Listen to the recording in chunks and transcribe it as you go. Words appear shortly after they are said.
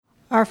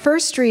Our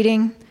first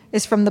reading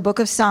is from the book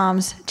of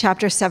Psalms,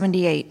 chapter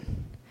 78.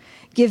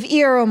 Give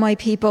ear, O my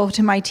people,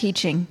 to my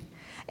teaching.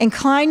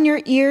 Incline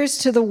your ears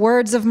to the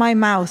words of my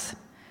mouth.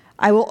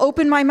 I will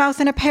open my mouth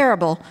in a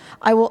parable.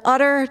 I will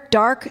utter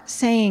dark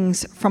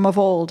sayings from of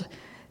old,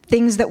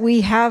 things that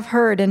we have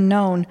heard and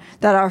known,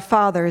 that our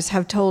fathers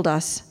have told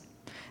us.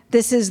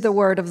 This is the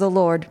word of the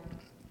Lord.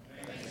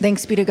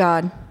 Thanks be to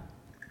God.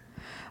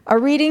 A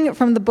reading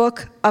from the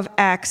book of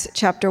Acts,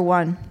 chapter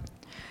 1.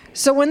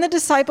 So when the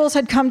disciples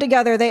had come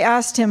together, they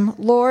asked him,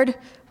 Lord,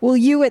 will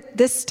you at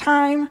this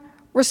time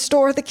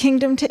restore the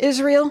kingdom to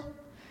Israel?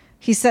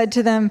 He said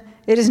to them,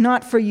 it is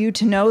not for you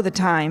to know the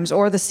times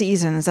or the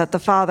seasons that the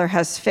Father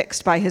has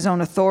fixed by his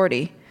own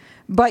authority,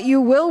 but you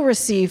will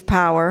receive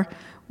power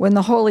when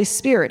the Holy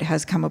Spirit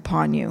has come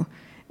upon you,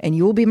 and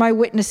you will be my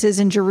witnesses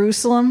in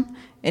Jerusalem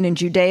and in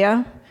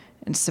Judea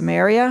and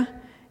Samaria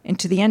and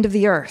to the end of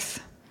the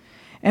earth.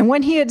 And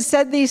when he had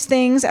said these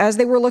things, as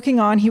they were looking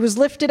on, he was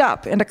lifted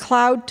up, and a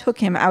cloud took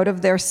him out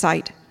of their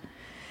sight.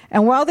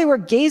 And while they were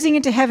gazing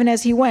into heaven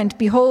as he went,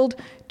 behold,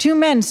 2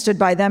 men stood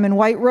by them in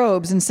white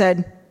robes and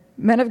said,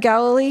 Men of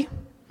Galilee,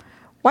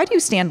 why do you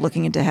stand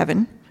looking into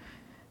heaven?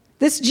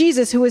 This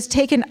Jesus who was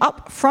taken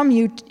up from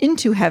you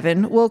into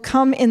heaven will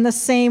come in the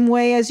same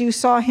way as you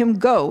saw him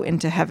go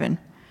into heaven.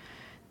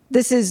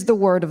 This is the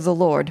word of the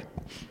Lord.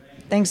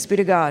 Thanks be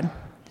to God.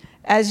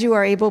 As you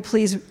are able,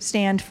 please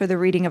stand for the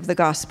reading of the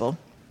gospel.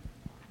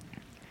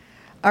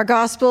 Our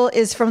gospel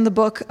is from the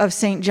book of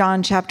St.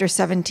 John, chapter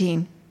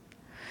 17.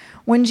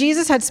 When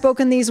Jesus had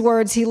spoken these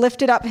words, he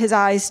lifted up his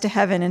eyes to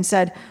heaven and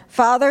said,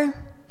 Father,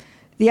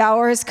 the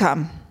hour has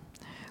come.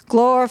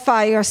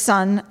 Glorify your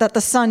Son, that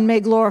the Son may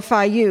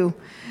glorify you,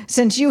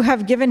 since you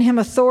have given him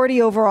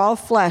authority over all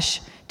flesh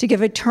to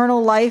give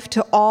eternal life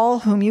to all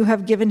whom you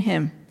have given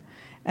him.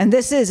 And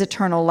this is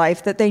eternal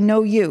life, that they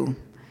know you,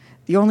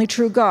 the only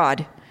true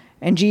God,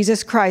 and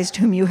Jesus Christ,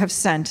 whom you have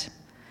sent.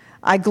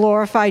 I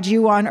glorified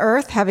you on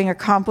earth, having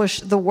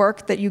accomplished the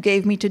work that you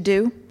gave me to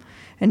do.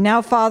 And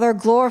now, Father,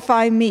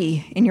 glorify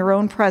me in your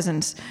own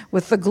presence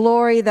with the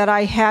glory that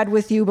I had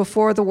with you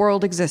before the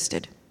world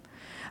existed.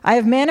 I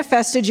have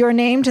manifested your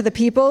name to the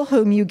people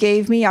whom you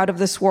gave me out of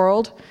this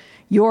world.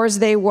 Yours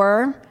they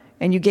were,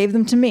 and you gave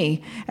them to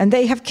me, and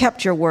they have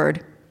kept your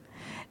word.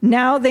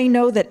 Now they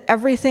know that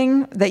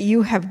everything that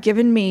you have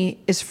given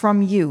me is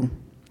from you.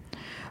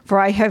 For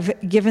I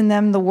have given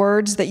them the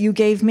words that you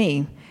gave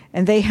me,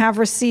 and they have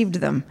received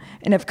them,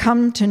 and have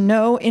come to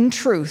know in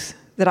truth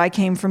that I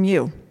came from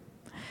you.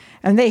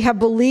 And they have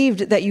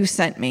believed that you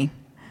sent me.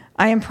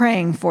 I am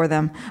praying for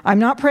them. I'm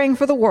not praying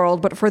for the world,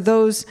 but for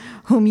those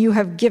whom you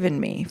have given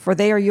me, for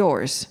they are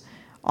yours.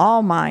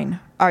 All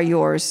mine are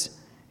yours,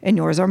 and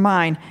yours are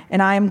mine,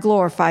 and I am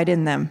glorified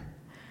in them.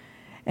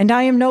 And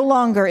I am no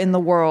longer in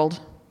the world,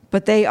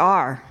 but they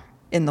are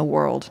in the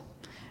world,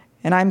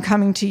 and I am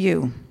coming to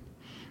you.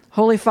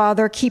 Holy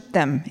Father, keep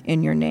them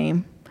in your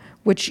name,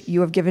 which you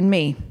have given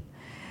me,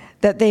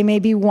 that they may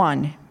be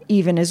one,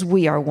 even as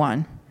we are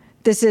one.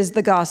 This is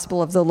the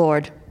gospel of the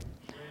Lord.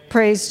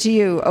 Praise to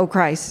you, O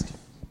Christ.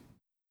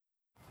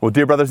 Well,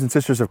 dear brothers and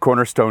sisters of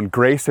Cornerstone,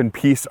 grace and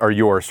peace are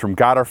yours from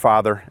God our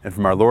Father and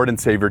from our Lord and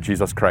Savior,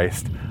 Jesus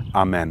Christ.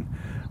 Amen.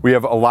 We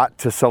have a lot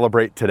to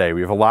celebrate today.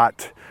 We have a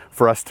lot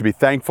for us to be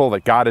thankful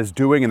that God is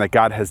doing and that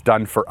God has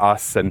done for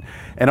us. And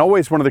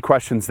always one of the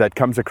questions that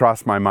comes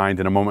across my mind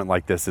in a moment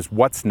like this is,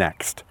 what's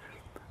next?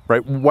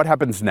 Right? What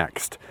happens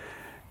next?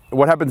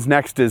 What happens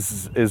next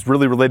is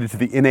really related to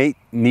the innate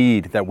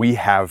need that we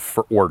have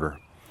for order.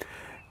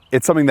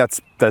 It's something that's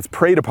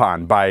preyed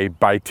upon by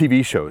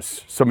TV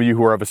shows. Some of you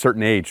who are of a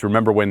certain age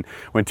remember when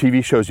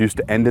TV shows used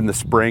to end in the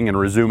spring and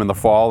resume in the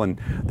fall,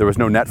 and there was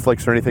no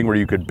Netflix or anything where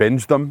you could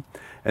binge them.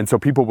 And so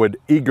people would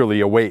eagerly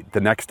await the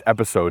next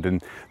episode.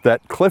 And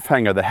that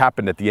cliffhanger that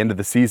happened at the end of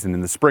the season in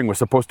the spring was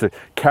supposed to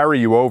carry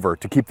you over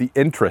to keep the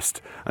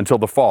interest until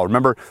the fall.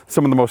 Remember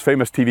some of the most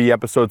famous TV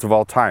episodes of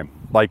all time,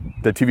 like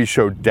the TV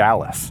show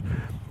Dallas,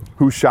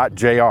 Who Shot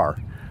JR,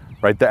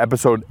 right? The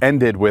episode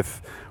ended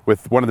with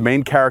one of the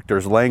main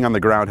characters laying on the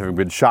ground having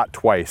been shot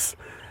twice.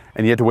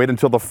 And you had to wait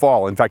until the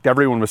fall. In fact,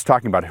 everyone was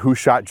talking about who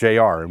shot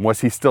JR and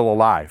was he still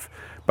alive?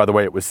 By the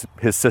way, it was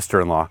his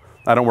sister-in-law.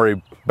 I don't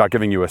worry about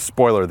giving you a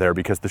spoiler there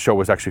because the show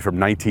was actually from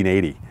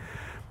 1980.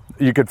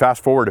 You could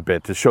fast forward a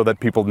bit to show that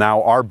people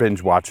now are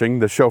binge watching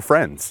the show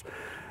Friends.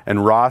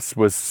 And Ross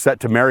was set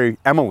to marry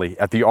Emily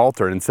at the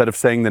altar. And instead of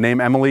saying the name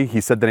Emily, he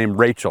said the name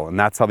Rachel. And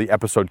that's how the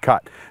episode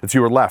cut. And so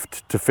you were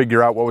left to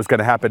figure out what was going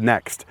to happen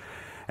next.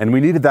 And we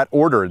needed that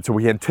order, and so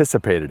we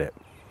anticipated it.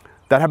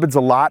 That happens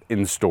a lot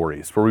in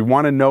stories where we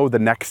want to know the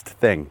next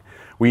thing.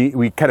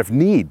 We kind of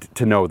need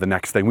to know the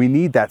next thing. We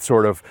need that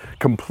sort of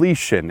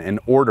completion and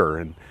order.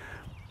 And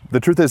the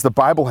truth is the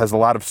Bible has a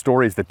lot of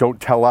stories that don't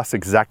tell us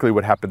exactly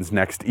what happens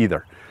next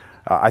either.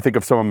 I think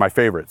of some of my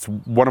favorites,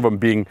 one of them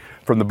being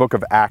from the book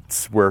of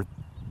Acts, where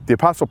the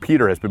Apostle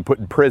Peter has been put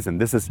in prison.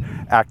 This is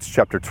Acts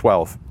chapter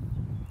 12.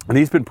 And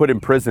he's been put in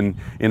prison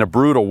in a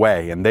brutal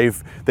way, and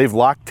they've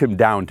locked him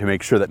down to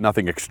make sure that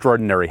nothing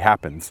extraordinary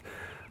happens.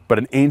 but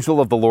an angel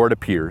of the Lord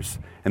appears,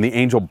 and the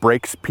angel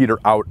breaks Peter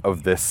out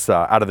of this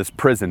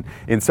prison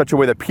in such a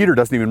way that Peter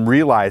doesn't even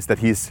realize that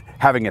he's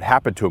having it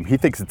happen to him. He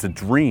thinks it's a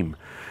dream.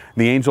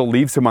 And the angel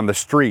leaves him on the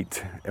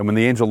street, and when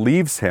the angel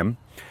leaves him,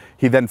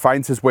 he then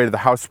finds his way to the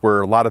house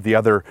where a lot of the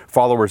other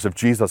followers of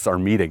Jesus are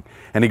meeting.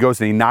 And he goes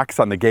and he knocks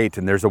on the gate,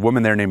 and there's a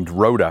woman there named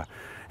Rhoda.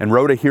 And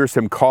Rhoda hears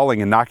him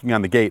calling and knocking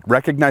on the gate,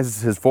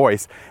 recognizes his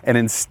voice, and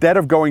instead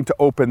of going to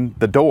open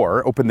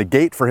the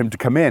gate for him to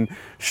come in,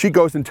 she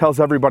goes and tells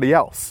everybody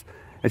else.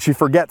 And she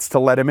forgets to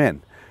let him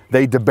in.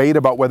 They debate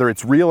about whether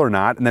it's real or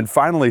not, and then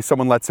finally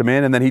someone lets him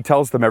in, and then he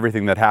tells them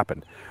everything that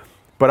happened.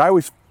 But I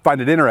always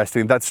find it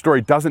interesting that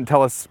story doesn't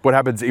tell us what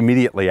happens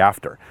immediately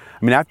after.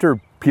 I mean,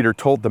 after Peter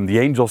told them, the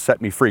angel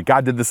set me free,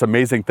 God did this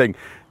amazing thing,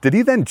 did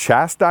he then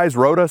chastise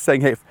Rhoda,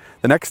 saying, hey,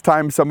 the next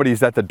time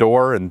somebody's at the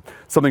door and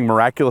something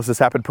miraculous has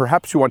happened,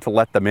 perhaps you want to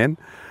let them in?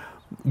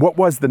 What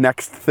was the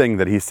next thing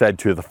that he said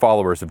to the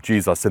followers of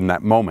Jesus in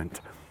that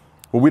moment?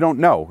 Well, we don't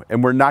know,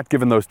 and we're not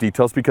given those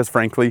details because,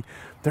 frankly,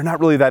 they're not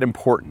really that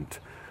important.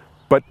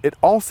 But it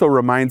also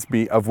reminds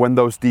me of when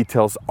those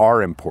details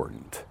are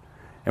important,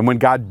 and when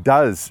God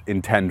does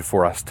intend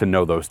for us to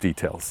know those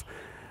details.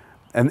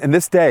 And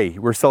this day,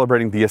 we're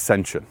celebrating the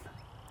ascension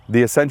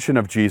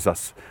of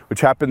Jesus,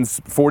 which happens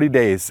 40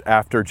 days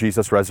after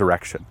Jesus'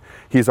 resurrection.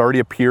 He's already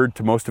appeared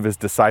to most of his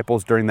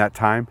disciples during that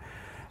time.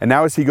 And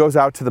now as he goes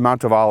out to the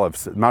Mount of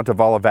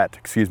Olivet,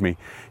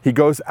 he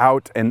goes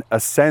out and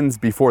ascends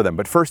before them.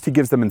 But first he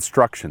gives them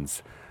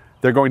instructions.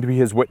 They're going to be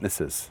his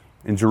witnesses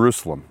in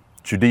Jerusalem,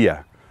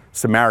 Judea,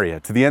 Samaria,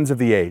 to the ends of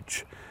the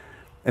age.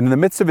 And in the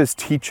midst of his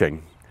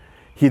teaching,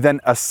 he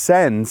then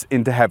ascends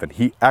into heaven.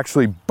 He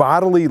actually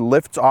bodily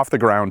lifts off the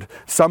ground.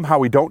 Somehow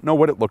we don't know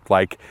what it looked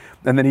like.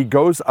 And then he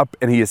goes up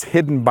and he is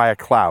hidden by a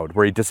cloud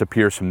where he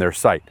disappears from their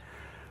sight.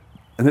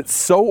 And it's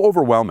so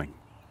overwhelming,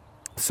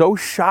 so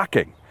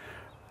shocking,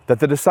 that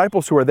the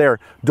disciples who are there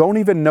don't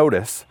even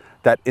notice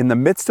that in the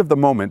midst of the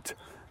moment,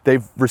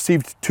 they've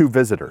received two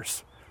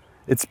visitors.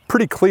 It's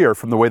pretty clear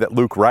from the way that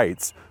Luke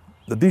writes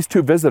that these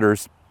two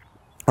visitors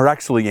are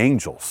actually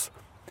angels.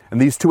 And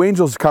these two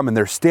angels come and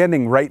they're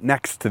standing right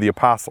next to the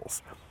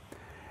apostles.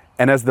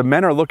 And as the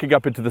men are looking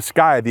up into the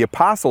sky, the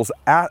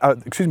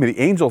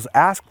angels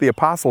ask the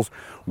apostles,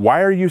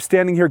 why are you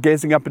standing here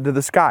gazing up into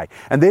the sky?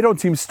 And they don't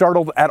seem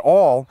startled at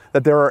all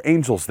that there are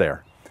angels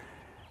there.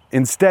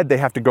 Instead, they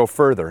have to go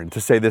further and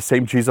to say this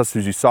same Jesus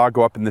as you saw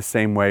go up in the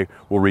same way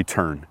will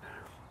return.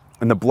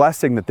 And the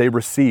blessing that they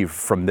receive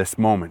from this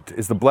moment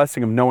is the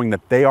blessing of knowing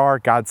that they are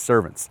God's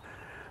servants.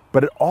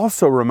 But it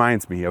also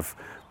reminds me of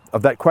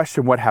that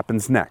question, what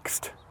happens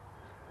next?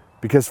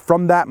 Because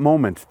from that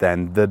moment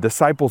then, the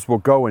disciples will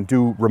go and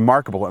do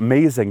remarkable,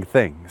 amazing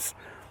things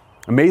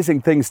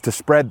to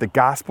spread the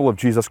gospel of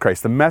Jesus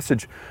Christ, the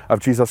message of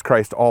Jesus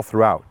Christ all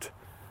throughout.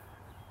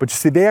 But you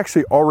see, they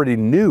actually already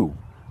knew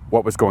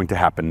what was going to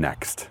happen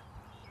next.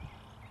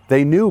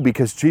 They knew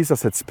because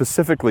Jesus had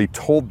specifically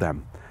told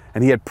them,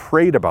 and he had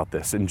prayed about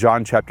this in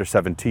John chapter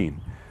 17.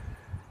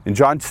 In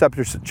John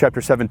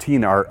chapter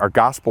 17, our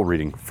gospel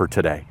reading for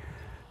today,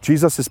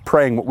 Jesus is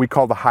praying what we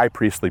call the high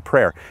priestly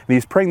prayer. And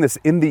he's praying this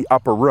in the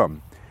upper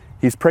room.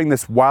 He's praying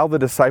this while the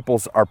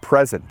disciples are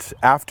present,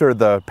 after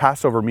the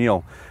Passover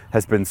meal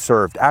has been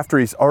served, after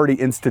he's already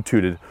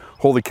instituted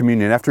Holy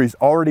Communion, after he's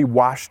already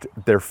washed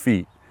their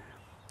feet.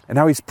 And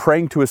now he's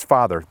praying to his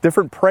Father,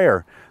 different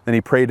prayer than he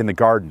prayed in the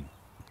garden.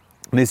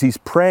 And as he's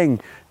praying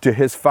to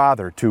his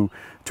Father, to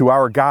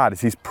our God,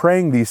 as he's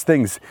praying these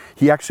things,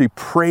 he actually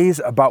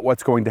prays about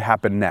what's going to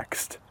happen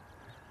next.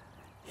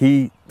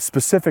 He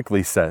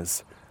specifically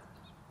says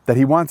that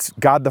he wants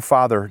God the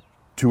Father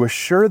to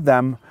assure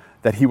them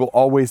that he will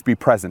always be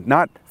present,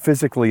 not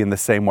physically in the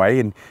same way,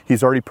 and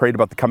he's already prayed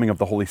about the coming of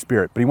the Holy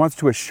Spirit, but he wants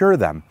to assure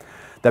them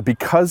that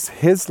because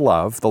his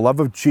love, the love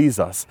of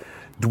Jesus,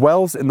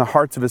 dwells in the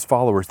hearts of his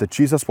followers, that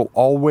Jesus will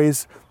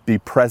always be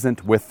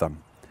present with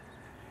them.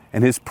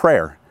 And his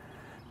prayer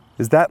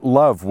is that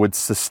love would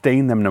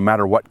sustain them no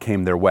matter what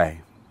came their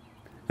way.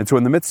 And so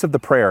in the midst of the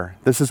prayer,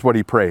 this is what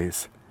he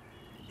prays.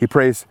 He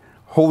prays,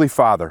 Holy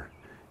Father,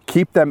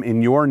 keep them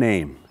in your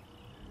name.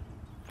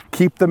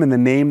 Keep them in the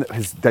name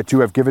that you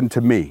have given to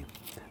me,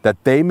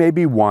 that they may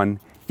be one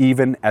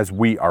even as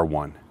we are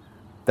one.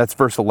 That's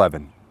verse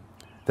 11.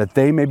 That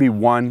they may be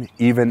one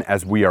even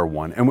as we are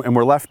one. And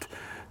we're left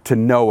to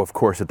know, of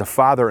course, that the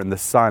Father and the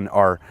Son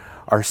are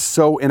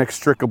so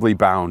inextricably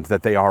bound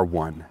that they are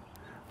one.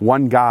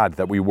 One God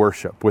that we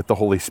worship with the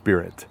Holy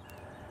Spirit.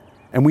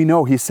 And we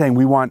know he's saying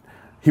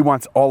he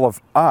wants all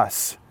of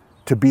us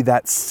to be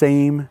that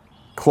same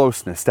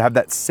closeness, to have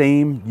that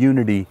same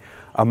unity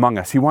among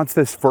us. He wants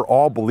this for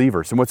all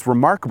believers. And what's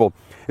remarkable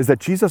is that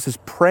Jesus is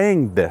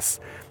praying this.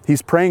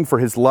 He's praying for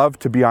his love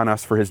to be on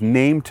us, for his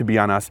name to be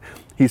on us.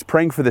 He's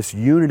praying for this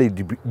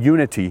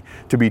unity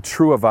to be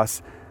true of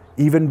us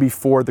even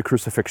before the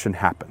crucifixion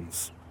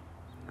happens.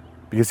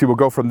 Because he will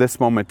go from this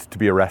moment to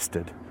be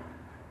arrested.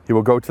 He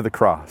will go to the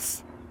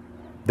cross,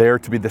 there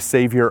to be the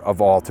Savior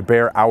of all, to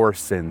bear our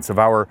sins, of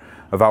our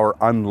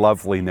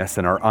unloveliness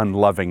and our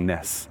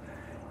unlovingness.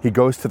 He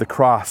goes to the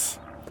cross,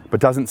 but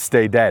doesn't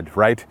stay dead,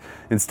 right?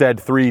 Instead,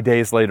 3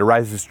 days later,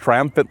 rises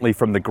triumphantly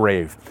from the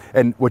grave.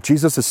 And what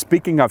Jesus is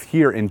speaking of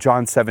here in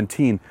John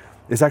 17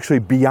 is actually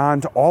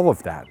beyond all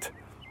of that,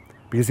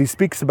 because he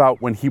speaks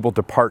about when he will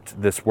depart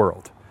this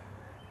world.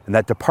 And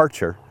that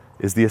departure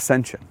is the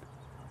ascension.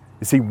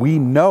 You see, we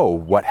know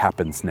what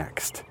happens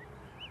next.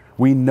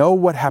 We know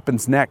what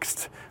happens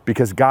next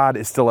because God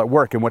is still at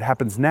work. And what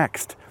happens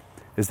next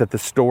is that the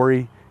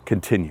story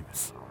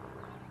continues.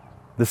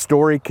 The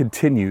story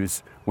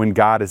continues when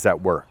God is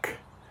at work.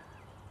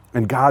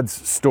 And God's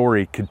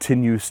story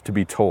continues to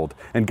be told.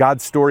 And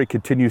God's story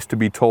continues to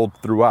be told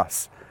through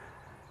us.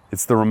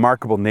 It's the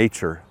remarkable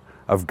nature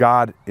of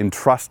God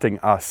entrusting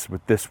us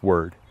with this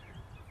word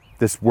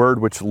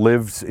which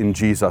lives in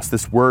Jesus,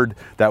 this word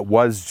that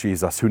was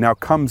Jesus, who now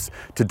comes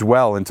to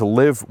dwell and to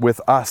live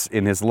with us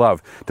in his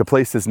love, to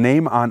place his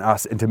name on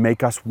us and to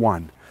make us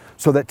one,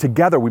 so that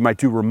together we might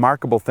do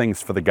remarkable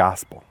things for the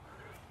gospel.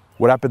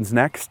 What happens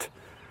next?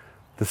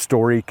 The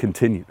story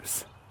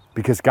continues,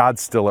 because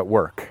God's still at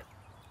work.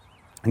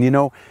 And you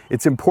know,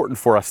 it's important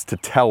for us to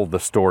tell the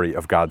story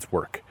of God's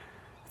work.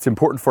 It's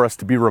important for us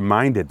to be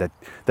reminded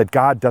that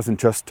God doesn't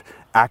just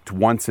act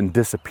once and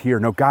disappear.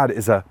 No, God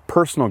is a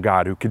personal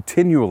God who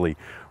continually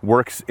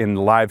works in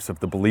the lives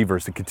of the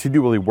believers and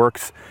continually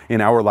works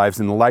in our lives,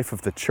 in the life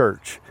of the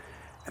church.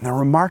 And there are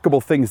remarkable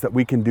things that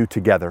we can do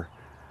together.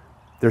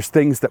 There's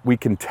things that we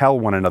can tell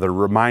one another,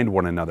 remind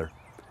one another.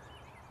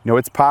 You know,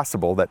 it's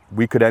possible that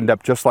we could end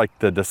up just like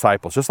the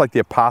disciples, just like the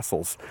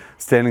apostles,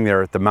 standing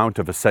there at the Mount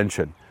of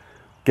Ascension,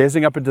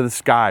 gazing up into the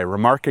sky,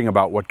 remarking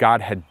about what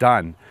God had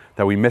done,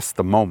 that we missed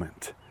the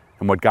moment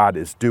and what God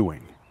is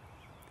doing.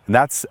 And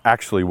that's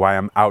actually why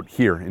I'm out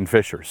here in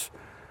Fishers.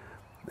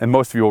 And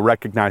most of you will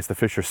recognize the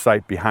Fishers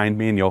site behind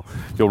me, and you'll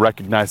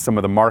recognize some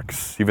of the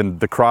marks, even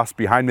the cross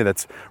behind me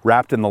that's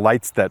wrapped in the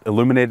lights that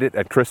illuminate it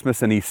at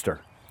Christmas and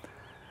Easter.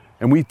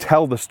 And we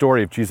tell the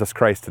story of Jesus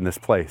Christ in this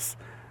place.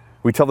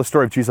 We tell the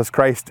story of Jesus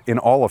Christ in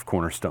all of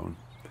Cornerstone.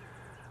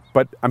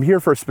 But I'm here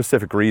for a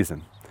specific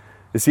reason.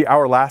 You see,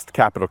 our last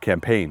capital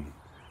campaign,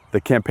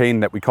 the campaign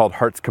that we called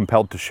Hearts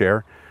Compelled to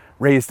Share,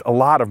 raised a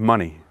lot of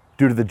money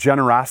due to the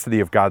generosity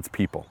of God's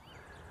people,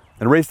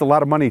 and raised a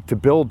lot of money to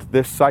build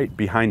this site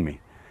behind me.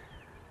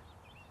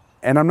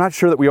 And I'm not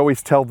sure that we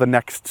always tell the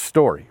next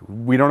story.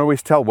 We don't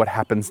always tell what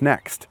happens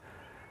next.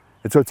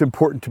 And so it's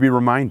important to be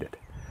reminded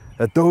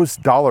that those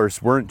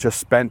dollars weren't just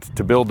spent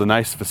to build a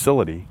nice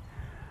facility.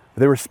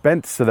 They were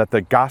spent so that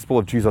the gospel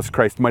of Jesus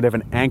Christ might have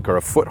an anchor,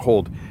 a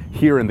foothold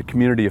here in the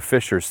community of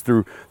Fishers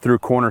through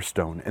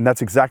Cornerstone. And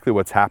that's exactly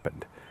what's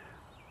happened.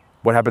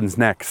 What happens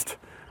next?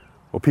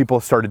 Well, people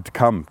started to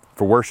come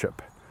for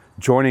worship,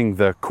 joining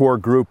the core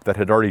group that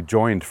had already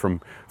joined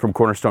from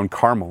Cornerstone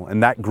Carmel.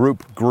 And that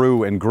group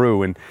grew and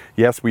grew. And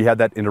yes, we had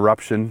that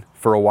interruption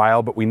for a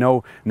while, but we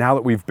know now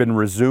that we've been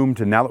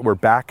resumed and now that we're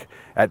back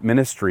at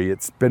ministry,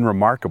 it's been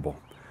remarkable.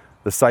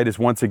 The site is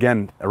once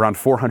again around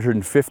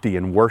 450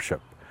 in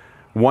worship.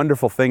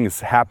 Wonderful things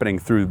happening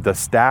through the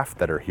staff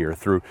that are here,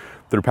 through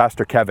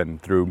Pastor Kevin,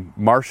 through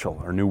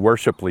Marshall, our new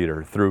worship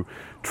leader, through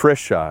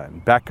Trisha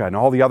and Becca and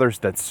all the others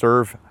that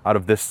serve out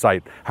of this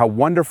site. How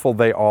wonderful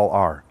they all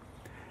are.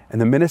 And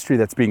the ministry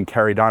that's being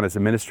carried on is a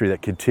ministry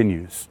that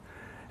continues.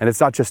 And it's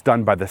not just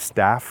done by the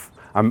staff.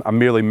 I'm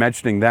merely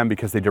mentioning them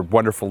because they're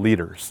wonderful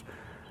leaders.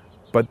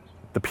 But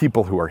the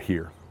people who are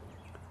here,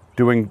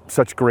 doing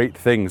such great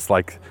things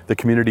like the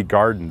community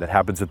garden that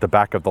happens at the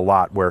back of the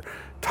lot, where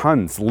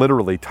tons,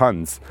 literally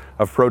tons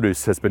of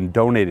produce has been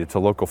donated to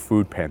local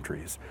food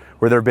pantries,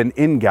 where there have been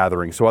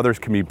in-gatherings so others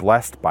can be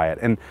blessed by it.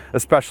 And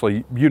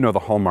especially, you know, the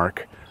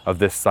hallmark of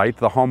this site.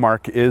 The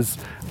hallmark is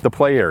the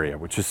play area,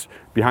 which is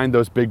behind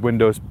those big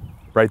windows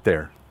right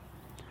there.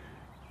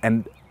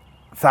 And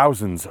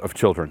thousands of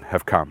children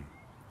have come.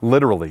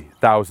 Literally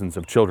thousands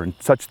of children,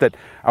 such that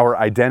our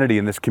identity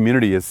in this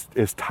community is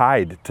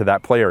tied to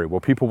that play area. Well,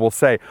 people will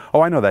say,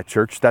 oh, I know that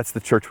church. That's the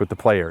church with the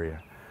play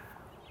area.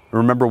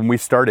 Remember when we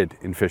started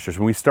in Fishers,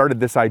 when we started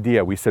this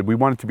idea, we said we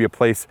wanted to be a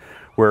place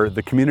where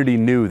the community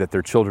knew that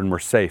their children were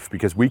safe,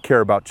 because we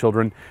care about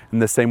children in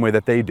the same way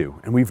that they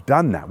do. And we've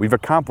done that. We've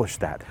accomplished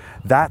that.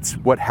 That's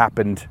what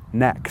happened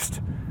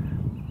next.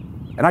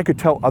 And I could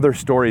tell other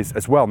stories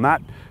as well,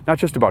 not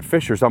just about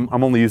Fishers. I'm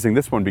only using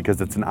this one because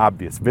it's an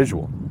obvious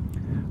visual.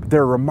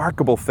 There are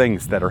remarkable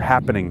things that are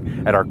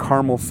happening at our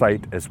Carmel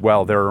site as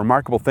well. There are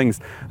remarkable things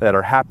that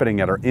are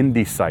happening at our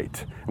Indy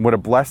site. And what a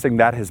blessing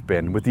that has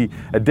been. With the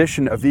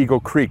addition of Eagle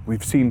Creek,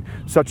 we've seen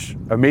such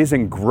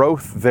amazing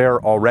growth there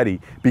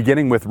already,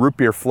 beginning with Root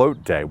Beer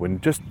Float Day,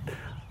 when just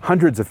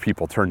hundreds of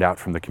people turned out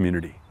from the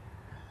community.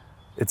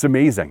 It's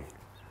amazing.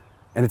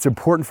 And it's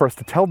important for us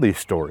to tell these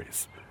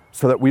stories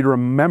so that we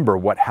remember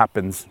what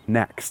happens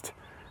next.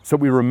 So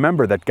we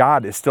remember that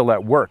God is still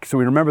at work. So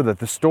we remember that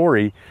the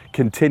story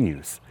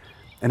continues.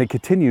 And it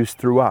continues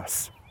through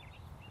us.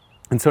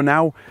 And so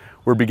now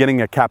we're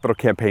beginning a capital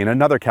campaign,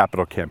 another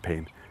capital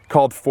campaign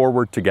called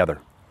Forward Together.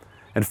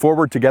 And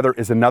Forward Together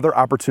is another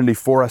opportunity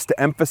for us to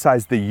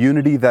emphasize the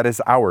unity that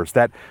is ours,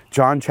 that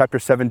John chapter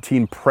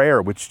 17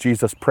 prayer which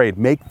Jesus prayed,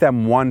 make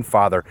them one,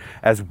 Father,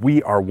 as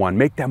we are one.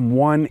 Make them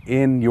one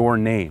in your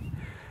name.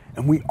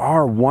 And we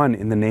are one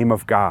in the name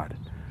of God.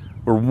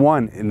 We're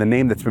one in the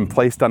name that's been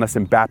placed on us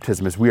in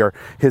baptism, as we are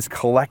his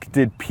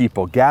collected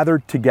people,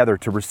 gathered together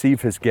to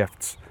receive his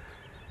gifts.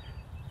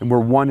 And we're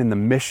one in the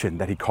mission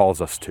that he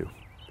calls us to.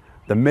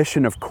 The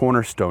mission of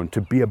Cornerstone,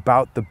 to be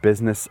about the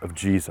business of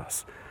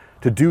Jesus,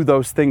 to do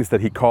those things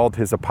that he called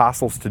his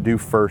apostles to do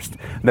first,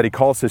 and that he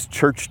calls his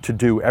church to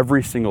do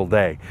every single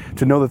day,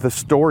 to know that the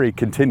story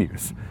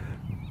continues.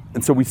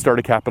 And so we start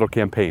a capital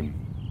campaign.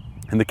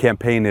 And the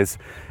campaign is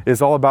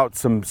all about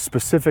some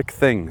specific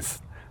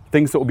things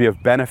that will be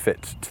of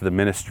benefit to the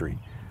ministry.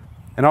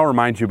 And I'll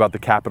remind you about the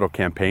capital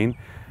campaign,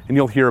 and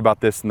you'll hear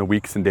about this in the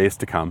weeks and days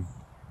to come.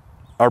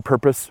 Our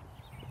purpose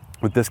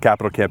with this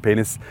capital campaign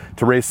is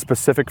to raise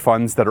specific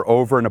funds that are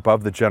over and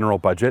above the general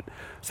budget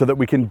so that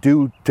we can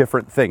do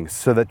different things,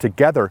 so that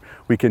together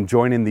we can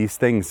join in these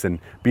things and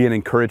be an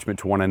encouragement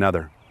to one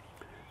another.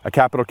 A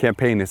capital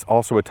campaign is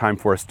also a time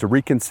for us to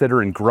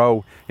reconsider and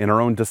grow in our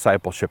own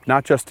discipleship,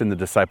 not just in the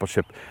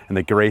discipleship and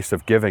the grace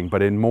of giving,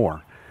 but in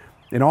more.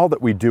 In all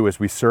that we do as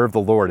we serve the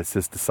Lord as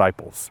his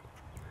disciples.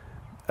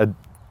 A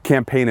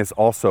campaign is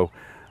also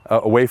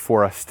a way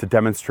for us to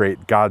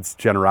demonstrate God's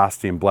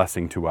generosity and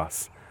blessing to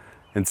us.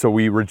 And so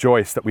we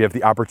rejoice that we have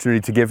the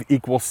opportunity to give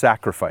equal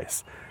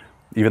sacrifice,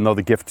 even though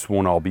the gifts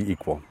won't all be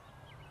equal.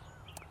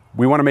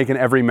 We want to make an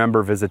every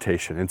member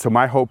visitation. And so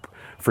my hope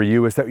for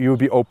you is that you would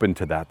be open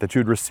to that you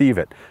would receive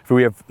it. For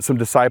we have some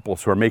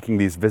disciples who are making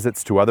these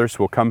visits to others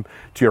who will come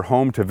to your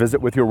home to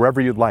visit with you wherever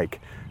you'd like,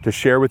 to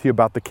share with you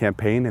about the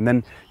campaign. And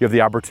then you have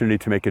the opportunity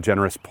to make a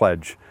generous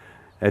pledge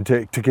and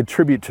to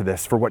contribute to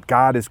this for what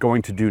God is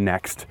going to do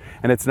next.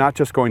 And it's not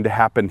just going to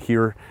happen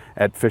here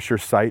at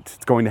Fisher's site,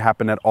 it's going to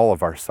happen at all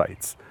of our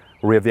sites,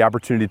 where we have the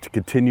opportunity to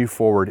continue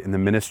forward in the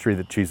ministry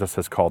that Jesus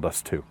has called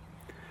us to.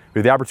 We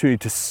have the opportunity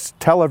to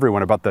tell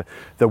everyone about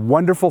the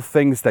wonderful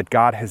things that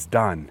God has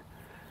done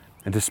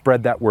and to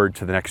spread that word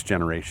to the next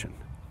generation.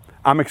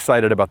 I'm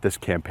excited about this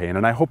campaign,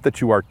 and I hope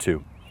that you are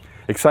too.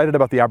 Excited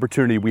about the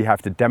opportunity we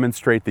have to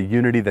demonstrate the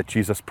unity that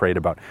Jesus prayed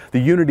about, the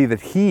unity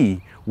that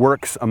he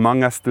works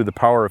among us through the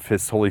power of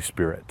his Holy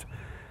Spirit,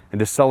 and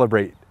to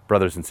celebrate,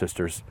 brothers and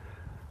sisters,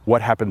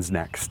 what happens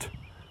next.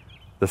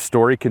 The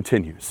story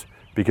continues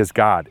because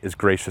God is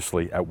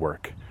graciously at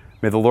work.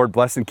 May the Lord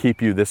bless and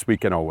keep you this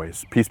week and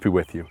always. Peace be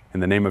with you.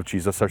 In the name of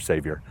Jesus, our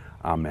Savior.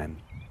 Amen.